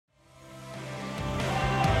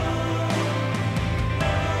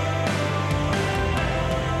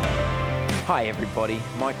Hi everybody,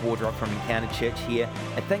 Mike Wardrop from Encounter Church here,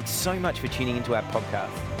 and thanks so much for tuning into our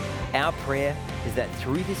podcast. Our prayer is that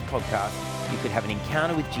through this podcast, you could have an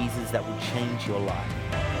encounter with Jesus that will change your life.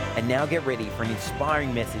 And now get ready for an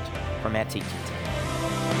inspiring message from our teaching team.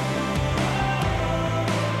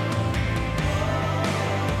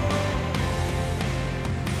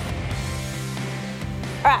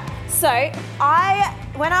 All right, so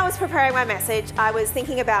when I was preparing my message, I was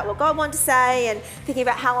thinking about what God wanted to say and thinking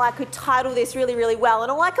about how I could title this really, really well.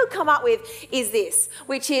 And all I could come up with is this,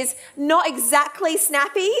 which is not exactly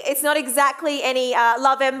snappy. It's not exactly any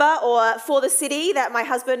Lovember or For the City that my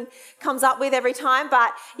husband comes up with every time,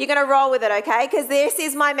 but you're going to roll with it, okay? Because this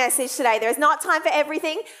is my message today. There is not time for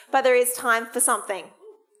everything, but there is time for something.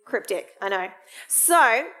 Cryptic, I know. So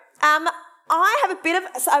I have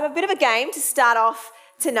a bit of a game to start off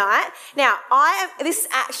tonight. Now, this is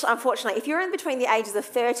actually, unfortunately, if you're in between the ages of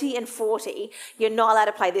 30 and 40, you're not allowed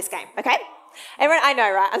to play this game, okay? Everyone, I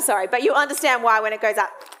know, right? I'm sorry, but you'll understand why when it goes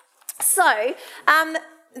up. So, have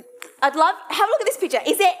a look at this picture.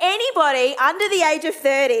 Is there anybody under the age of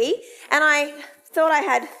 30? And I thought I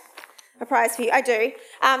had a prize for you. I do.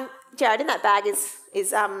 Jared, in that bag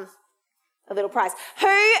is a little prize.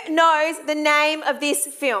 Who knows the name of this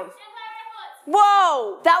film?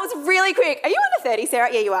 Whoa, that was really quick. Are you under 30,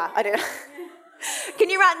 Sarah? Yeah, you are. I don't know.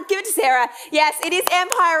 Can you give it to Sarah? Yes, it is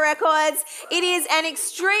Empire Records. It is an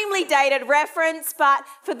extremely dated reference, but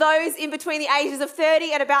for those in between the ages of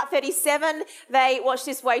 30 and about 37, they watched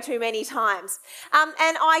this way too many times. And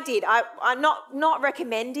I did. I'm not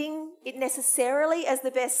recommending it necessarily as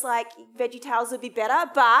the best, like, VeggieTales would be better,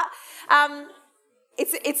 but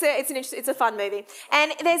It's a fun movie.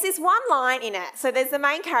 And there's this one line in it. So there's the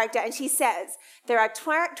main character and she says, there are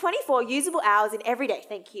 24 usable hours in every day,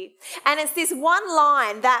 thank you. And it's this one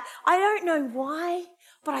line that I don't know why,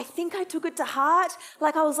 but I think I took it to heart.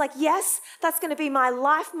 Like I was like, yes, that's going to be my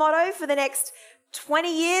life motto for the next 20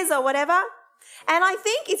 years or whatever. And I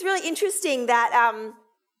think it's really interesting that,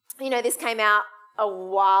 this came out a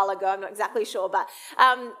while ago. I'm not exactly sure, but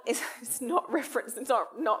it's not referenced. It's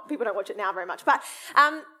not people don't watch it now very much. But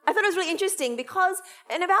I thought it was really interesting because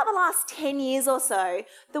in about the last 10 years or so,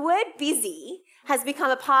 the word busy has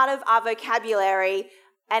become a part of our vocabulary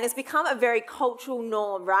and it's become a very cultural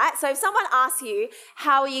norm, right? So if someone asks you,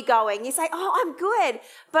 how are you going? You say, oh, I'm good,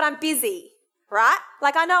 but I'm busy. Right?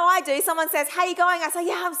 Like I know I do. Someone says, how you going? I say,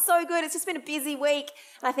 yeah, I'm so good. It's just been a busy week.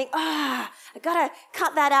 And I think, I got to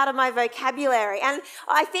cut that out of my vocabulary. And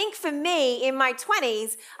I think for me in my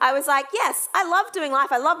 20s, I was like, yes, I love doing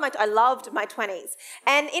life. I loved my 20s.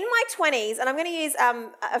 And in my 20s, and I'm going to use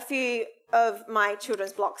a few of my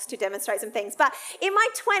children's blocks to demonstrate some things. But in my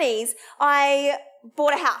 20s, I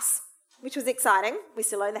bought a house, which was exciting. We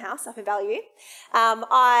still own the house up in Bellevue.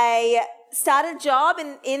 I started a job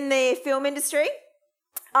in the film industry.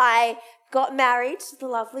 I got married to the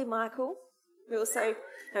lovely Michael.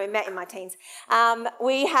 We met in my teens.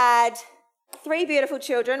 We had 3 beautiful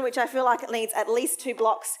children, which I feel like it needs at least 2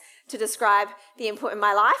 blocks to describe the input in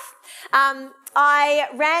my life. I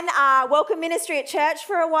ran a welcome ministry at church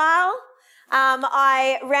for a while.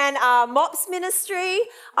 I ran our MOPS ministry.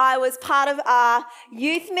 I was part of our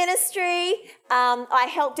youth ministry. I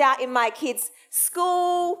helped out in my kids'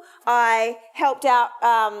 school. I helped out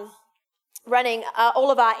running all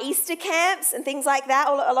of our Easter camps and things like that,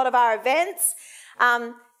 a lot of our events.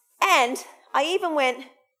 And I even went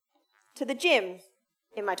to the gym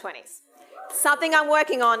in my 20s, something I'm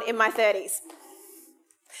working on in my 30s.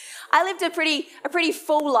 I lived a pretty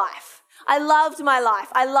full life. I loved my life.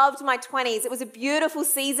 I loved my 20s. It was a beautiful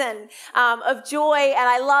season of joy, and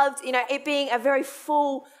I loved, it being a very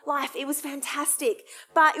full life. It was fantastic.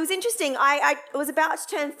 But it was interesting. I was about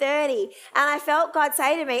to turn 30, and I felt God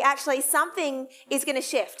say to me, actually, something is going to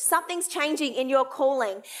shift. Something's changing in your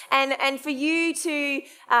calling. And for you to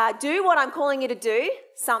do what I'm calling you to do,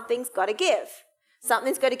 something's got to give.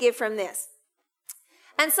 Something's got to give from this.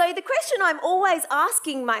 And so the question I'm always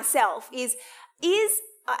asking myself is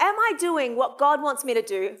am I doing what God wants me to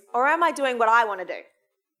do, or am I doing what I want to do?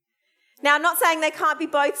 Now, I'm not saying they can't be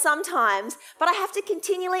both sometimes, but I have to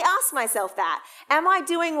continually ask myself that. Am I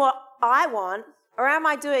doing what I want, or am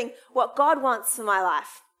I doing what God wants for my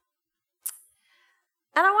life?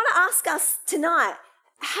 And I want to ask us tonight,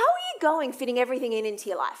 how are you going fitting everything into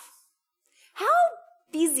your life? How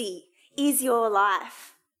busy is your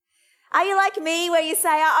life? Are you like me where you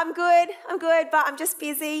say, I'm good, but I'm just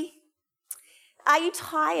busy? Are you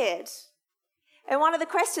tired? And one of the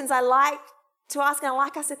questions I like to ask and I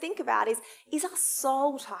like us to think about is our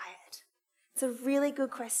soul tired? It's a really good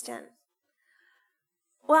question.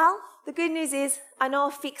 Well, the good news is I know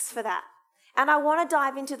a fix for that. And I want to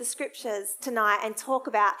dive into the scriptures tonight and talk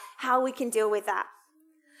about how we can deal with that.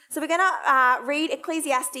 So we're going to read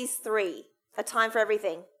Ecclesiastes 3, A Time for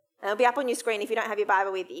Everything. And it'll be up on your screen if you don't have your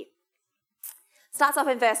Bible with you. Starts off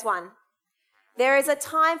in verse 1. There is a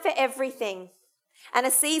time for everything and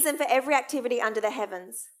a season for every activity under the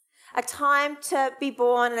heavens. A time to be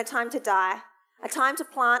born and a time to die. A time to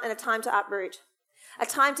plant and a time to uproot. A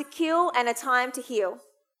time to kill and a time to heal.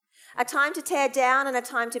 A time to tear down and a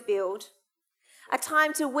time to build. A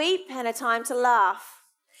time to weep and a time to laugh.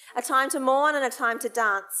 A time to mourn and a time to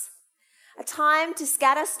dance. A time to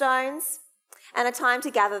scatter stones and a time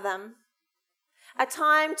to gather them. A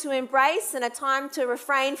time to embrace and a time to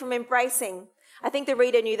refrain from embracing. I think the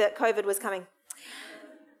reader knew that COVID was coming.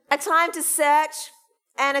 A time to search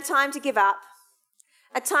and a time to give up.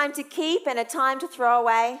 A time to keep and a time to throw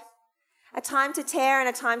away. A time to tear and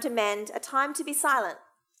a time to mend. A time to be silent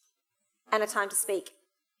and a time to speak.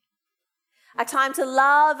 A time to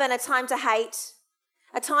love and a time to hate.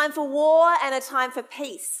 A time for war and a time for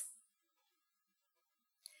peace.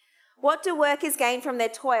 What do workers gain from their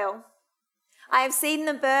toil? I have seen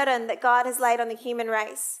the burden that God has laid on the human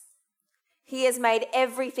race. He has made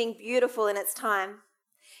everything beautiful in its time.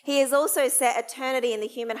 He has also set eternity in the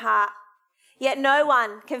human heart. Yet no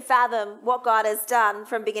one can fathom what God has done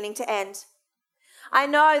from beginning to end. I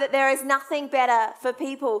know that there is nothing better for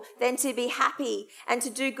people than to be happy and to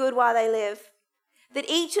do good while they live. That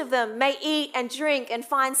each of them may eat and drink and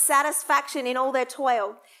find satisfaction in all their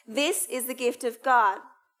toil. This is the gift of God.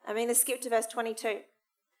 Let's skip to verse 22.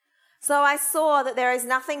 So I saw that there is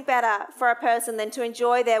nothing better for a person than to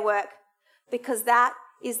enjoy their work, because that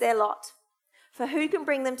is their lot. For who can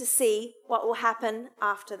bring them to see what will happen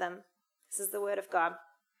after them? This is the word of God.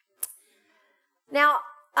 Now,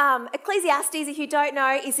 Ecclesiastes, if you don't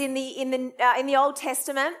know, is in the Old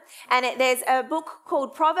Testament, and there's a book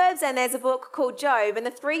called Proverbs and there's a book called Job, and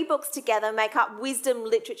the three books together make up wisdom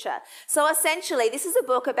literature. So essentially, this is a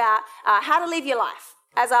book about how to live your life,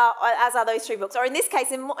 as are those three books. Or in this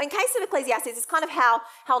case, in case of Ecclesiastes, it's kind of how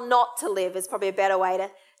not to live is probably a better way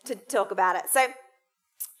to talk about it. So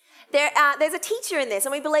there's a teacher in this,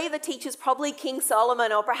 and we believe the teacher's probably King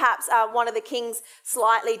Solomon, or perhaps one of the kings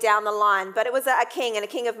slightly down the line, but it was a king, and a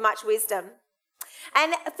king of much wisdom.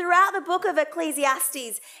 And throughout the book of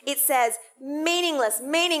Ecclesiastes, it says meaningless,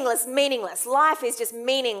 meaningless, meaningless. Life is just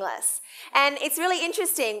meaningless. And it's really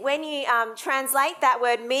interesting when you translate that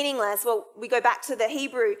word meaningless. Well, we go back to the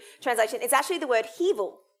Hebrew translation. It's actually the word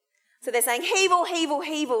hevel. So they're saying hevel, hevel,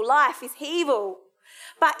 hevel. Life is hevel.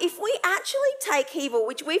 But if we actually take hevel,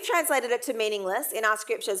 which we've translated it to meaningless in our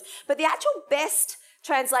scriptures, but the actual best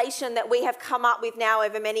translation that we have come up with now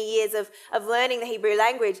over many years of learning the Hebrew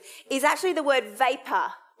language is actually the word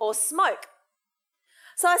vapor or smoke.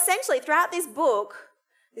 So essentially throughout this book,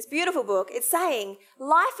 this beautiful book, it's saying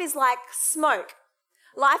life is like smoke.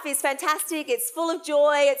 Life is fantastic, it's full of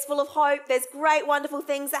joy, it's full of hope, there's great, wonderful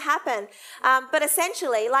things that happen. But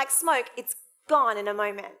essentially, like smoke, it's gone in a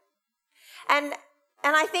moment. And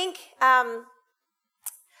I think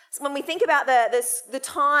when we think about the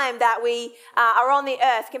time that we are on the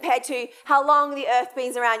earth compared to how long the earth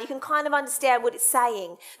being around, you can kind of understand what it's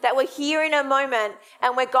saying, that we're here in a moment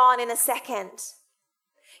and we're gone in a second.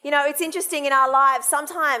 You know, it's interesting in our lives,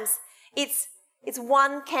 sometimes it's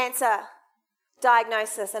one cancer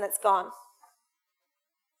diagnosis and it's gone.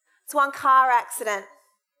 It's one car accident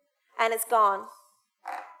and it's gone.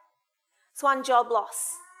 It's one job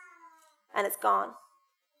loss and it's gone.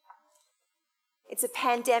 It's a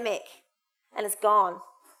pandemic and it's gone.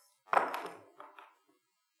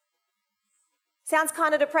 Sounds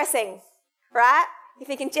kind of depressing, right? You're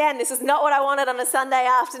thinking, Jen, this is not what I wanted on a Sunday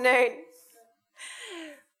afternoon.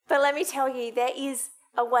 But let me tell you, there is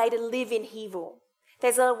a way to live in hevel.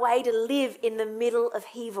 There's a way to live in the middle of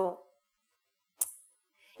hevel.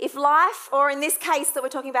 If life, or in this case that we're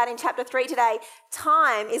talking about in chapter 3 today,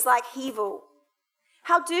 time is like hevel,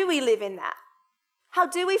 how do we live in that? How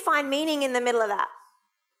do we find meaning in the middle of that?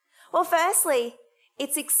 Well, firstly,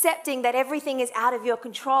 it's accepting that everything is out of your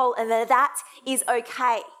control and that is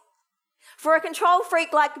okay. For a control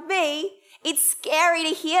freak like me, it's scary to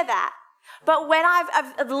hear that. But when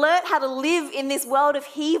I've learned how to live in this world of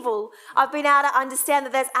hevel, I've been able to understand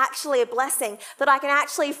that there's actually a blessing, that I can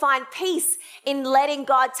actually find peace in letting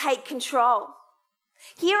God take control.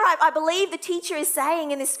 Here I believe the teacher is saying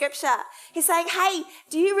in this scripture, he's saying, hey,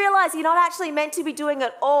 do you realize you're not actually meant to be doing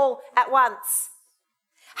it all at once?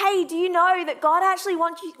 Hey, do you know that God actually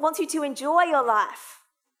wants you to enjoy your life?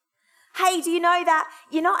 Hey, do you know that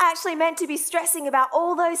you're not actually meant to be stressing about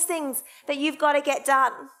all those things that you've got to get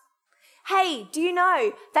done? Hey, do you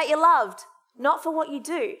know that you're loved not for what you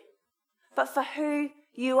do, but for who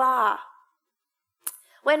you are.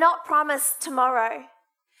 We're not promised tomorrow.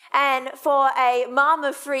 And for a mom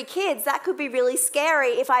of 3 kids, that could be really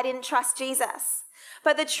scary if I didn't trust Jesus.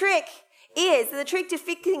 But the trick to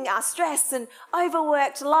fixing our stress and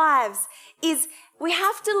overworked lives is we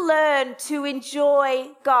have to learn to enjoy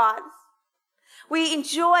God. We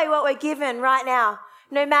enjoy what we're given right now,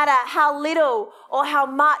 no matter how little or how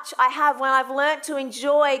much I have. When I've learned to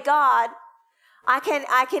enjoy God, I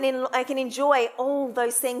can enjoy all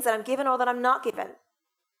those things that I'm given or that I'm not given.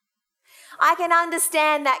 I can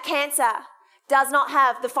understand that cancer does not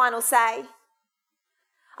have the final say.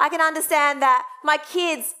 I can understand that my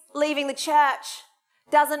kids leaving the church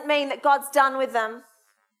doesn't mean that God's done with them.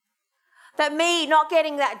 That me not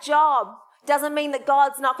getting that job doesn't mean that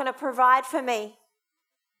God's not going to provide for me.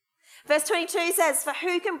 Verse 22 says, for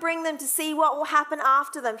who can bring them to see what will happen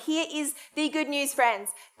after them? Here is the good news, friends.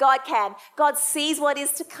 God can. God sees what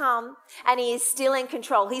is to come, and he is still in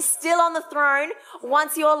control. He's still on the throne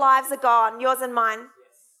once your lives are gone, yours and mine.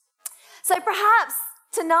 So perhaps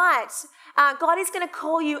tonight, God is going to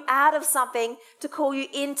call you out of something to call you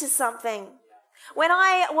into something. When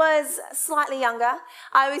I was slightly younger,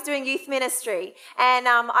 I was doing youth ministry, and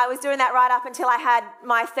I was doing that right up until I had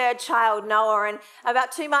my 3rd child, Noah. And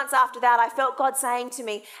about 2 months after that, I felt God saying to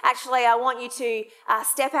me, actually, I want you to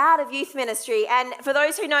step out of youth ministry. And for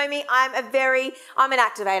those who know me, I'm an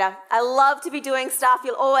activator. I love to be doing stuff.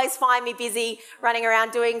 You'll always find me busy running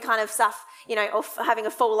around doing kind of stuff, or having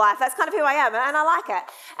a full life. That's kind of who I am, and I like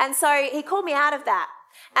it. And so he called me out of that.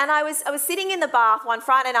 And I was sitting in the bath one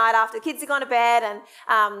Friday night after the kids had gone to bed, and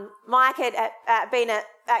Mike had been at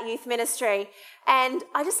youth ministry, and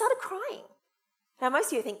I just started crying. Now, most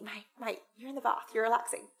of you think, mate, you're in the bath, you're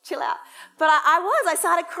relaxing, chill out. But I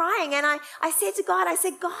started crying, and I said to God,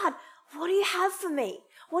 God, what do you have for me?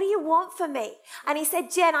 What do you want for me? And he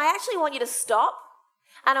said, Jen, I actually want you to stop,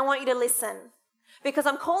 and I want you to listen, because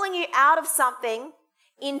I'm calling you out of something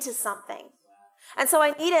into something. And so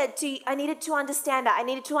I needed to understand that. I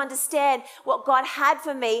needed to understand what God had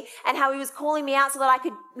for me and how he was calling me out so that I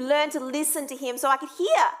could learn to listen to him, so I could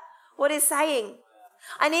hear what he's saying.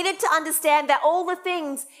 I needed to understand that all the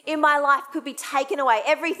things in my life could be taken away,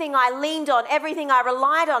 everything I leaned on, everything I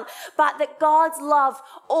relied on, but that God's love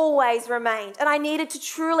always remained. And I needed to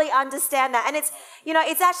truly understand that. And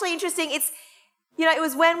it's actually interesting. It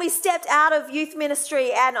was when we stepped out of youth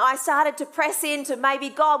ministry and I started to press into maybe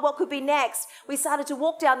God, what could be next? We started to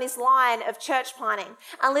walk down this line of church planting.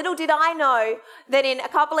 And little did I know that in a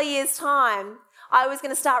couple of years' time, I was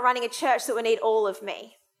going to start running a church that would need all of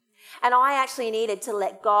me. And I actually needed to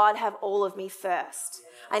let God have all of me first.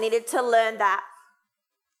 I needed to learn that.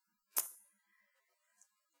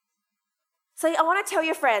 So I want to tell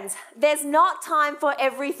you, friends, there's not time for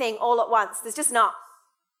everything all at once. There's just not.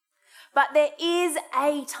 But there is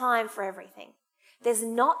a time for everything. There's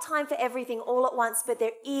not time for everything all at once, but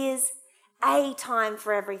there is a time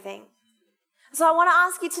for everything. So I want to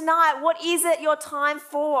ask you tonight, what is it your time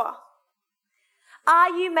for? Are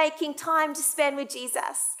you making time to spend with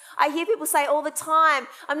Jesus? I hear people say all the time,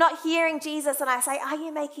 I'm not hearing Jesus. And I say, are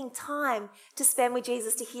you making time to spend with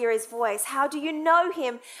Jesus, to hear his voice? How do you know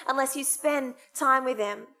him unless you spend time with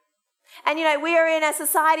him? And we are in a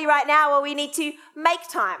society right now where we need to make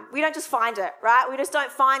time. We don't just find it, right? We just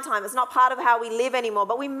don't find time. It's not part of how we live anymore,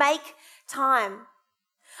 but we make time.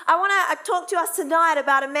 I want to talk to us tonight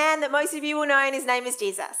about a man that most of you will know, and his name is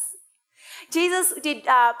Jesus. Jesus did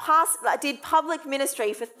public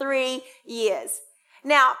ministry for 3 years.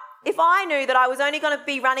 Now, if I knew that I was only going to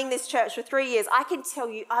be running this church for 3 years, I can tell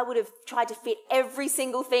you I would have tried to fit every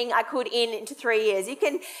single thing I could into 3 years. You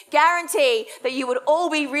can guarantee that you would all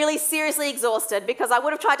be really seriously exhausted, because I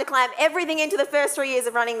would have tried to cram everything into the first 3 years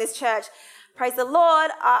of running this church. Praise the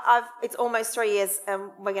Lord, it's almost 3 years,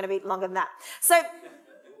 and we're going to be longer than that.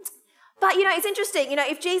 But it's interesting,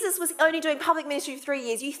 if Jesus was only doing public ministry for 3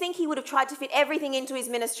 years, you think he would have tried to fit everything into his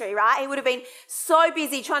ministry, right? He would have been so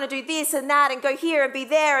busy trying to do this and that and go here and be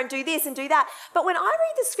there and do this and do that. But when I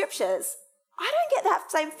read the scriptures, I don't get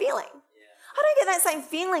that same feeling. I don't get that same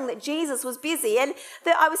feeling that Jesus was busy. And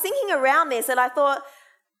I was thinking around this, and I thought,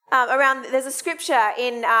 there's a scripture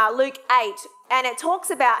in Luke 8, and it talks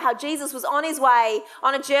about how Jesus was on his way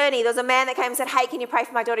on a journey. There was a man that came and said, hey, can you pray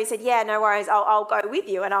for my daughter? He said, yeah, no worries, I'll go with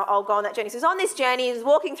you, and I'll go on that journey. So he's on this journey, he's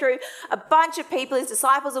walking through a bunch of people, his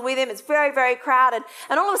disciples are with him, it's very, very crowded,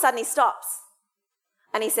 and all of a sudden he stops,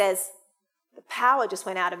 and he says, the power just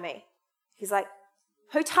went out of me. He's like,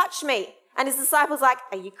 who touched me? And his disciples like,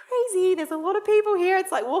 are you crazy? There's a lot of people here.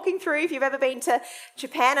 It's like walking through. If you've ever been to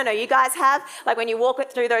Japan, I know you guys have, like when you walk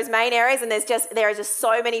through those main areas and there are just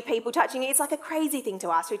so many people touching you. It's like a crazy thing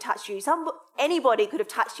to ask who touched you. Anybody could have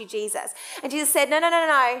touched you, Jesus. And Jesus said,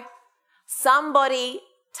 no. Somebody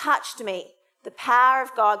touched me. The power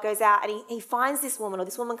of God goes out, and he finds this woman, or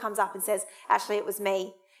this woman comes up and says, actually, it was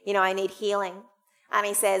me. I need healing. And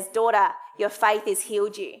he says, daughter, your faith has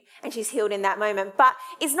healed you. And she's healed in that moment. But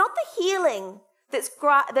it's not the healing that's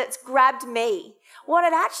grabbed me. What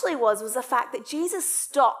it actually was the fact that Jesus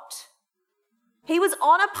stopped. He was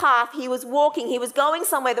on a path. He was walking. He was going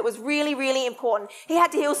somewhere that was really, really important. He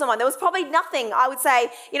had to heal someone. There was probably nothing, I would say,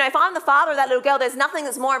 if I'm the father of that little girl, there's nothing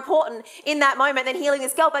that's more important in that moment than healing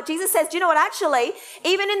this girl. But Jesus says, do you know what? Actually,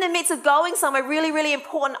 even in the midst of going somewhere really, really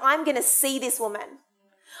important, I'm going to see this woman.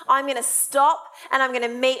 I'm going to stop and I'm going to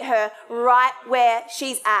meet her right where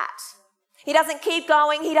she's at. He doesn't keep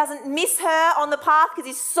going. He doesn't miss her on the path because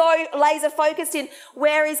he's so laser focused in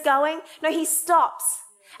where he's going. No, he stops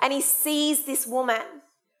and he sees this woman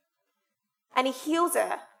and he heals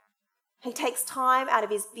her. He takes time out of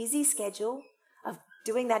his busy schedule of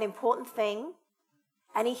doing that important thing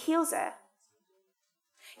and he heals her.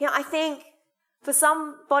 I think for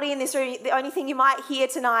somebody in this room, the only thing you might hear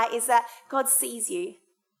tonight is that God sees you.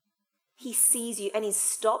 He sees you and he's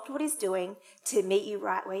stopped what he's doing to meet you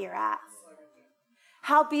right where you're at.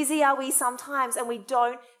 How busy are we sometimes and we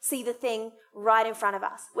don't see the thing right in front of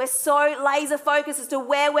us? We're so laser focused as to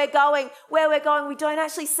where we're going. We don't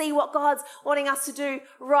actually see what God's wanting us to do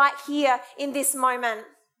right here in this moment.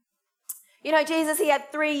 Jesus, he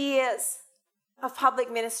had 3 years of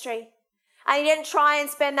public ministry. And he didn't try and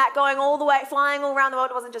spend that going all the way, flying all around the world.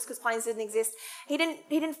 It wasn't just because planes didn't exist. He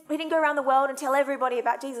didn't go around the world and tell everybody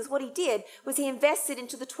about Jesus. What he did was he invested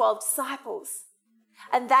into the 12 disciples.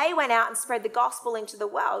 And they went out and spread the gospel into the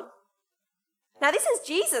world. Now, this is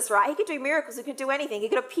Jesus, right? He could do miracles. He could do anything. He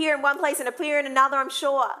could appear in one place and appear in another, I'm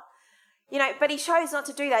sure. But he chose not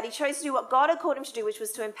to do that. He chose to do what God had called him to do, which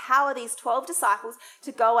was to empower these 12 disciples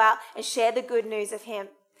to go out and share the good news of him.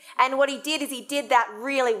 And what he did is he did that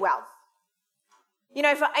really well. When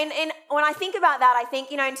I think about that, I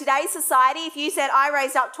think, in today's society, if you said, I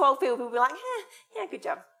raised up 12 people would be like, yeah, good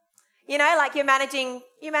job. Like you're managing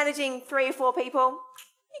 3 or 4 people,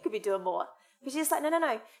 you could be doing more. But you're just like,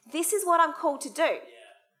 no. This is what I'm called to do. Yeah.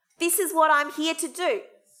 This is what I'm here to do.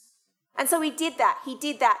 And so he did that. He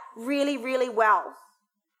did that really, really well.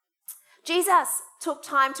 Jesus took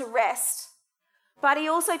time to rest, but he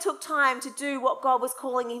also took time to do what God was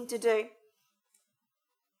calling him to do.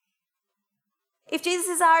 If Jesus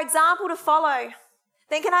is our example to follow,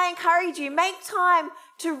 then can I encourage you, make time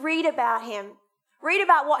to read about him. Read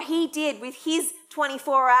about what he did with his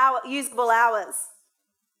 24-hour usable hours.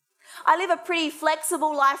 I live a pretty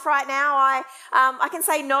flexible life right now. I can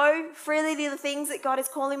say no freely to the things that God is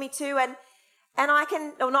calling me to, and I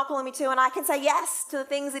can, or not calling me to, and I can say yes to the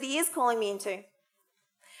things that he is calling me into.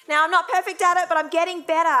 Now, I'm not perfect at it, but I'm getting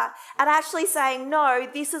better at actually saying, no,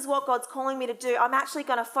 this is what God's calling me to do. I'm actually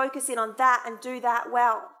going to focus in on that and do that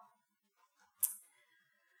well.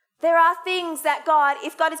 There are things that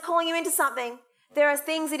if God is calling you into something, there are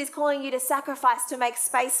things that he's calling you to sacrifice to make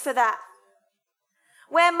space for that.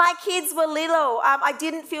 When my kids were little, I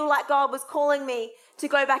didn't feel like God was calling me to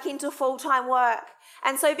go back into full-time work.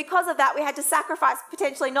 And so because of that, we had to sacrifice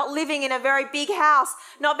potentially not living in a very big house,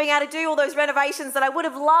 not being able to do all those renovations that I would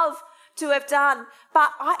have loved to have done.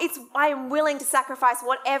 But I am willing to sacrifice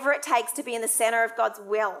whatever it takes to be in the center of God's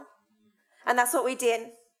will. And that's what we did.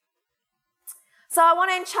 So I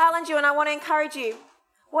want to challenge you and I want to encourage you.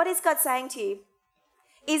 What is God saying to you?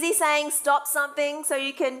 Is he saying stop something so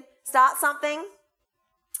you can start something?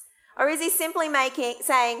 Or is he simply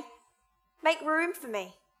saying, make room for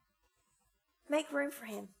me? Make room for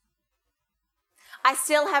him. I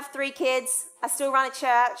still have 3 kids. I still run a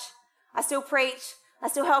church. I still preach. I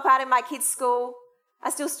still help out in my kids' school.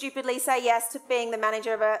 I still stupidly say yes to being the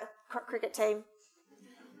manager of a cricket team.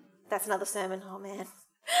 That's another sermon. Oh, man.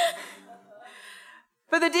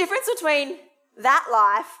 But the difference between that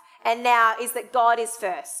life and now is that God is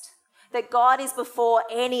first. That God is before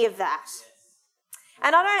any of that.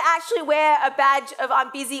 And I don't actually wear a badge of I'm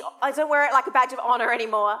busy. I don't wear it like a badge of honor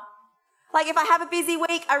anymore. Like if I have a busy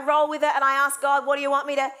week, I roll with it and I ask God, what do you want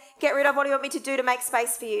me to get rid of? What do you want me to do to make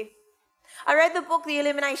space for you? I read the book, The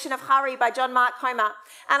Elimination of Hurry by John Mark Comer,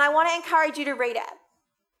 and I want to encourage you to read it.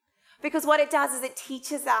 Because what it does is it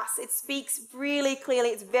teaches us, it speaks really clearly,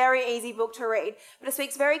 it's a very easy book to read, but it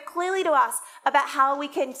speaks very clearly to us about how we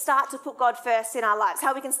can start to put God first in our lives,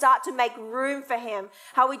 how we can start to make room for him,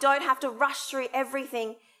 how we don't have to rush through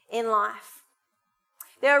everything in life.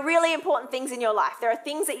 There are really important things in your life. There are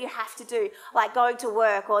things that you have to do, like going to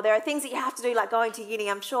work, or there are things that you have to do, like going to uni,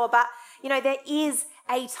 I'm sure. But, there is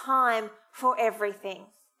a time for everything.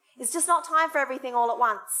 It's just not time for everything all at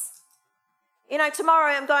once.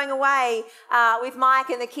 Tomorrow I'm going away with Mike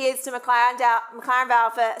and the kids to McLaren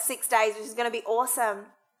Vale for 6 days, which is going to be awesome.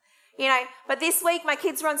 But this week my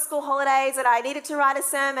kids were on school holidays and I needed to write a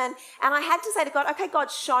sermon, and I had to say to God, okay,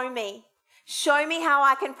 God, show me. Show me how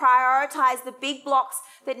I can prioritize the big blocks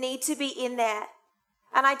that need to be in there.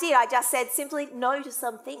 And I did. I just said simply no to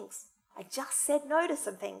some things. I just said no to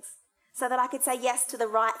some things so that I could say yes to the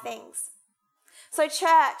right things. So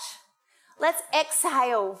church, let's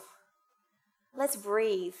exhale. Let's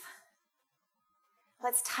breathe.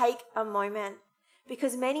 Let's take a moment,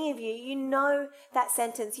 because many of you, you know that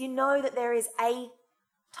sentence. You know that there is a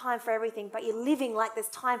time for everything, but you're living like there's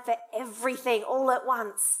time for everything all at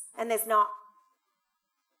once, and there's not.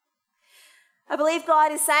 I believe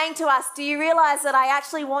God is saying to us, do you realize that I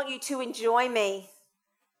actually want you to enjoy me?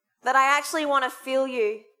 That I actually want to feel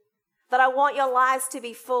you? That I want your lives to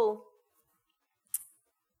be full?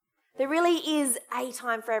 There really is a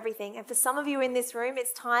time for everything. And for some of you in this room,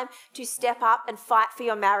 it's time to step up and fight for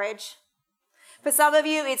your marriage. For some of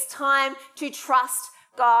you, it's time to trust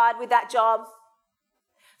God with that job.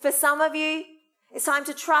 For some of you, it's time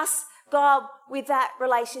to trust God with that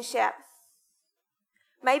relationship.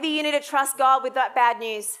 Maybe you need to trust God with that bad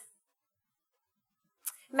news.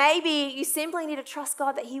 Maybe you simply need to trust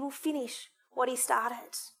God that He will finish what He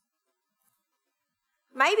started.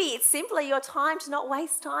 Maybe it's simply your time to not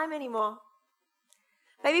waste time anymore.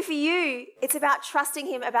 Maybe for you, it's about trusting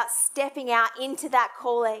Him, about stepping out into that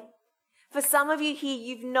calling. For some of you here,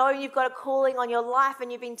 you've known you've got a calling on your life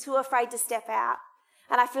and you've been too afraid to step out.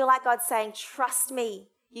 And I feel like God's saying, trust me,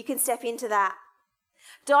 you can step into that.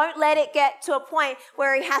 Don't let it get to a point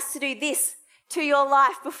where He has to do this to your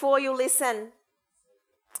life before you listen.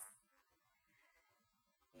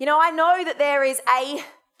 I know that there is a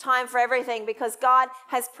time for everything because God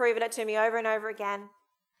has proven it to me over and over again.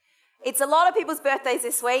 It's a lot of people's birthdays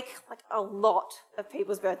this week, like a lot of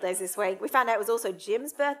people's birthdays this week. We found out it was also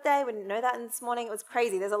Jim's birthday. We didn't know that this morning. It was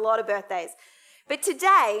crazy. There's a lot of birthdays. But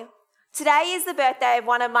today is the birthday of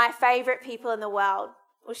one of my favorite people in the world.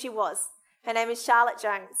 Well, she was. Her name is Charlotte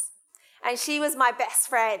Jones. And she was my best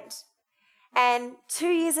friend. And 2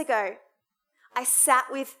 years ago, I sat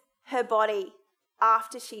with her body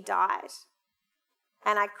after she died.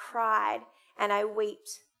 And I cried and I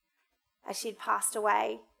wept as she'd passed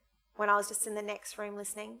away when I was just in the next room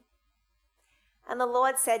listening. And the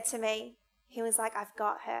Lord said to me, He was like, I've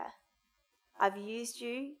got her. I've used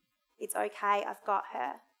you. It's okay. I've got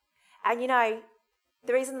her. And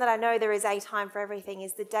the reason that I know there is a time for everything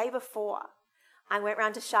is the day before I went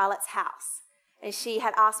round to Charlotte's house and she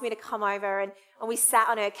had asked me to come over and we sat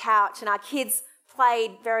on her couch and our kids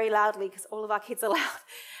played very loudly because all of our kids are loud,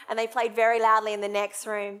 and they played very loudly in the next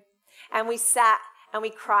room. And we sat and we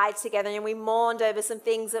cried together and we mourned over some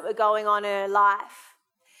things that were going on in her life.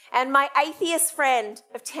 And my atheist friend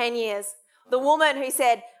of 10 years, the woman who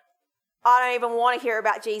said, I don't even want to hear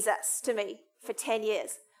about Jesus to me for 10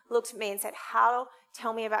 years, looked at me and said,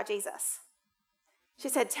 tell me about Jesus. She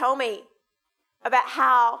said, tell me about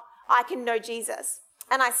how I can know Jesus.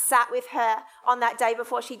 And I sat with her on that day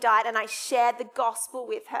before she died and I shared the gospel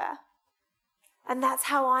with her. And that's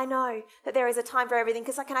how I know that there is a time for everything.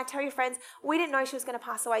 Because can I tell you, friends, we didn't know she was going to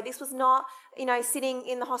pass away. This was not, sitting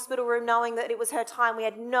in the hospital room knowing that it was her time. We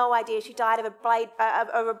had no idea. She died of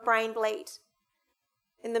a brain bleed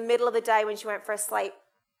in the middle of the day when she went for a sleep.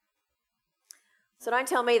 So don't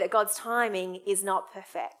tell me that God's timing is not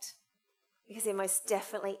perfect, because it most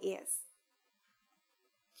definitely is.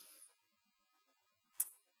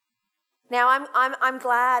 Now, I'm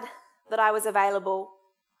glad that I was available.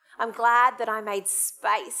 I'm glad that I made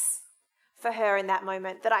space for her in that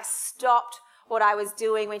moment, that I stopped what I was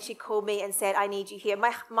doing when she called me and said, I need you here.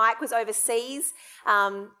 Mike was overseas.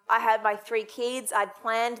 I had my 3 kids. I'd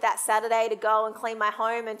planned that Saturday to go and clean my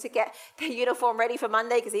home and to get the uniform ready for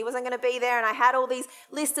Monday because he wasn't going to be there. And I had all these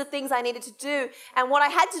lists of things I needed to do. And what I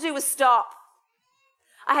had to do was stop.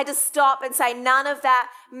 I had to stop and say none of that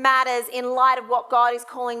matters in light of what God is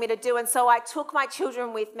calling me to do. And so I took my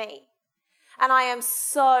children with me. And I am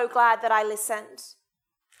so glad that I listened.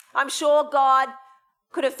 I'm sure God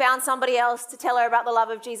could have found somebody else to tell her about the love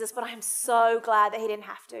of Jesus, but I'm so glad that He didn't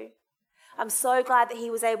have to. I'm so glad that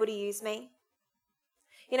He was able to use me.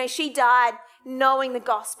 She died knowing the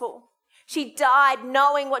gospel. She died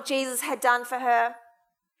knowing what Jesus had done for her.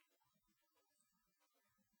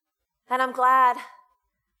 And I'm glad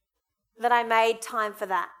that I made time for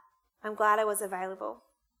that. I'm glad I was available.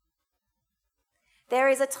 There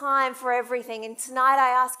is a time for everything. And tonight I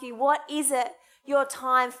ask you, what is it your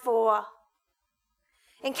time for?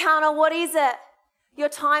 Encounter, what is it your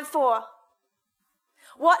time for?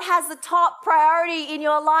 What has the top priority in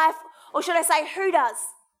your life? Or should I say, who does?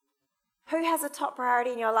 Who has a top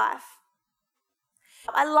priority in your life?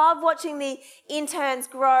 I love watching the interns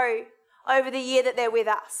grow over the year that they're with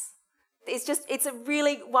us. It's a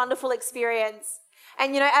really wonderful experience.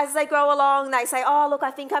 And, as they grow along, they say, oh, look,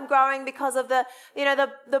 I think I'm growing because of the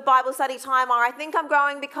Bible study time, or I think I'm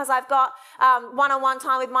growing because I've got one-on-one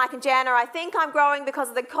time with Mike and Jan, or I think I'm growing because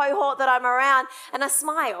of the cohort that I'm around. And I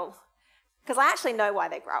smile because I actually know why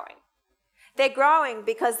they're growing. They're growing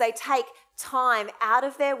because they take time out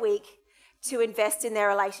of their week to invest in their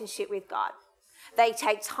relationship with God. They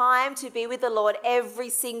take time to be with the Lord every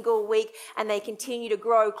single week, and they continue to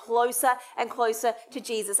grow closer and closer to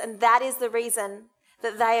Jesus. And that is the reason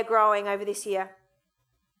that they are growing over this year.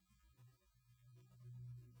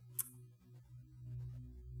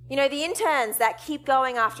 The interns that keep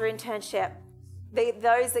going after internship,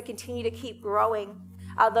 those that continue to keep growing,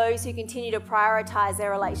 are those who continue to prioritize their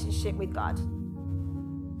relationship with God.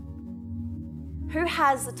 Who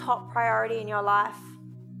has the top priority in your life?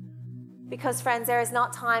 Because, friends, there is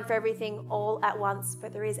not time for everything all at once,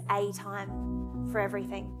 but there is a time for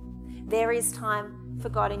everything. There is time for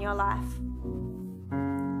God in your life.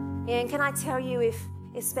 And can I tell you, if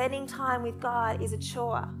spending time with God is a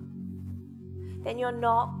chore, then you're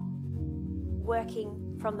not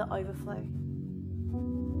working from the overflow.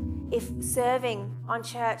 If serving on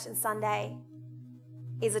church and Sunday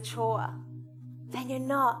is a chore, then you're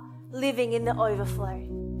not living in the overflow.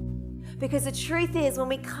 Because the truth is, when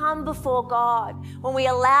we come before God, when we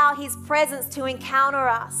allow His presence to encounter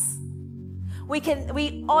us,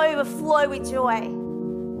 we overflow with joy.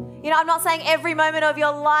 I'm not saying every moment of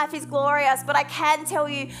your life is glorious, but I can tell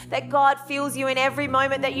you that God fills you in every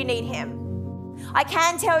moment that you need Him. I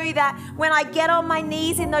can tell you that when I get on my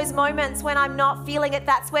knees in those moments when I'm not feeling it,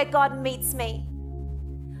 that's where God meets me.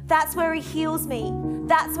 That's where He heals me.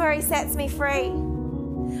 That's where He sets me free.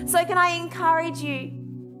 So can I encourage you?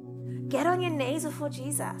 Get on your knees before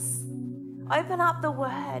Jesus. Open up the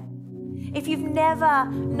Word. If you've never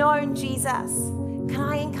known Jesus, can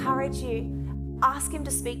I encourage you? Ask Him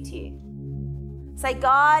to speak to you. Say,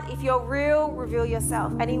 God, if you're real, reveal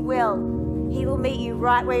yourself. And He will. He will meet you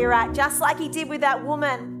right where you're at. Just like He did with that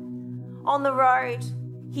woman on the road.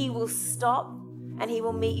 He will stop and He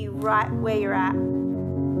will meet you right where you're at.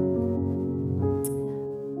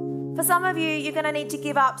 For some of you, you're going to need to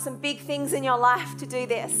give up some big things in your life to do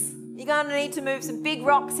this. You're going to need to move some big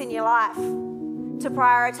rocks in your life to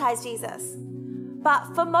prioritize Jesus.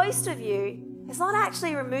 But for most of you, it's not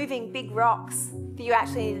actually removing big rocks that you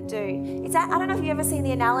actually need to do. I don't know if you've ever seen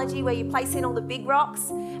the analogy where you place in all the big rocks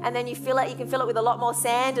and then you can fill it with a lot more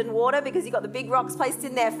sand and water because you've got the big rocks placed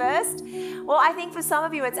in there first. Well, I think for some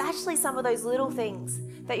of you, it's actually some of those little things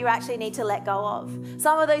that you actually need to let go of.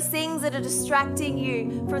 Some of those things that are distracting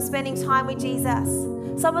you from spending time with Jesus.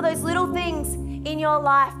 Some of those little things in your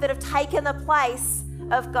life that have taken the place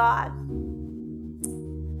of God.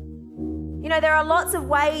 There are lots of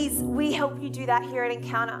ways we help you do that here at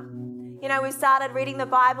Encounter. We've started reading the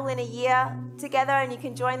Bible in a year together, and you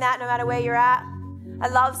can join that no matter where you're at. I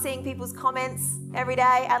love seeing people's comments every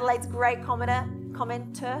day. Adelaide's great commenter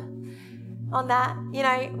on that.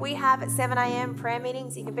 We have at 7 a.m. prayer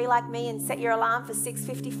meetings. You can be like me and set your alarm for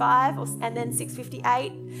 6:55 and then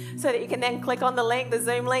 6:58 so that you can then click on the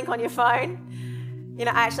Zoom link on your phone.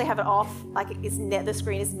 I actually have it off. The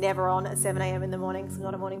screen is never on at 7 a.m. in the morning because I'm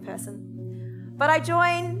not a morning person. But I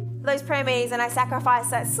join those prayer meetings and I sacrifice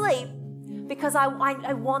that sleep because I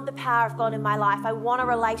want the power of God in my life. I want a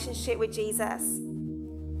relationship with Jesus.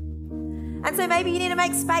 And so maybe you need to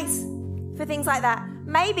make space for things like that.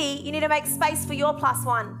 Maybe you need to make space for your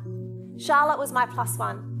 +1. Charlotte was my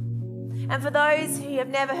 +1. And for those who have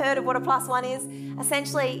never heard of what a +1 is,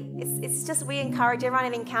 essentially it's just we encourage everyone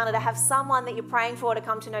in Encounter to have someone that you're praying for to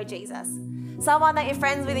come to know Jesus. Someone that you're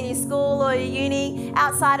friends with in your school or your uni,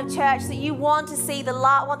 outside of church, that you want to see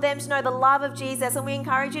want them to know the love of Jesus. And we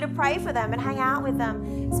encourage you to pray for them and hang out with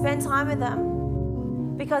them, spend time with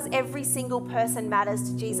them. Because every single person matters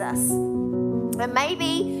to Jesus. And maybe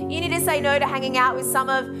you need to say no to hanging out with some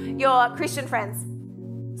of your Christian friends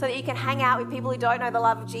so that you can hang out with people who don't know the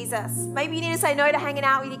love of Jesus. Maybe you need to say no to hanging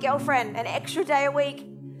out with your girlfriend an extra day a week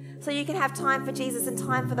so you can have time for Jesus and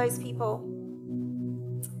time for those people.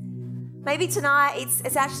 Maybe tonight you've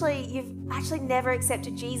actually never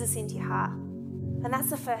accepted Jesus into your heart. And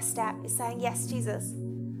that's the first step, is saying, yes, Jesus,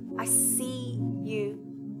 I see you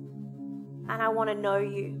and I want to know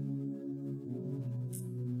you.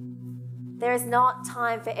 There is not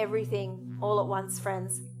time for everything all at once,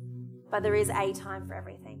 friends, but there is a time for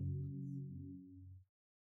everything.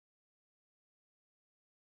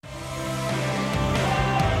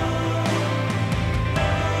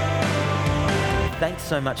 Thanks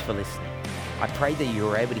so much for listening. I pray that you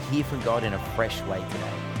were able to hear from God in a fresh way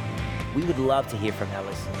today. We would love to hear from our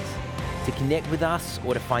listeners. To connect with us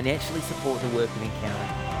or to financially support the work of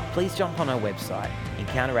Encounter, please jump on our website,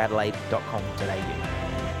 encounteradelaide.com.au.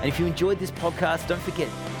 And if you enjoyed this podcast, don't forget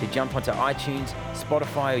to jump onto iTunes,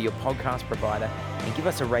 Spotify, or your podcast provider and give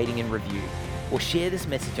us a rating and review, or share this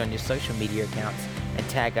message on your social media accounts and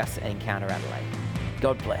tag us at Encounter Adelaide.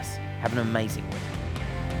 God bless. Have an amazing week.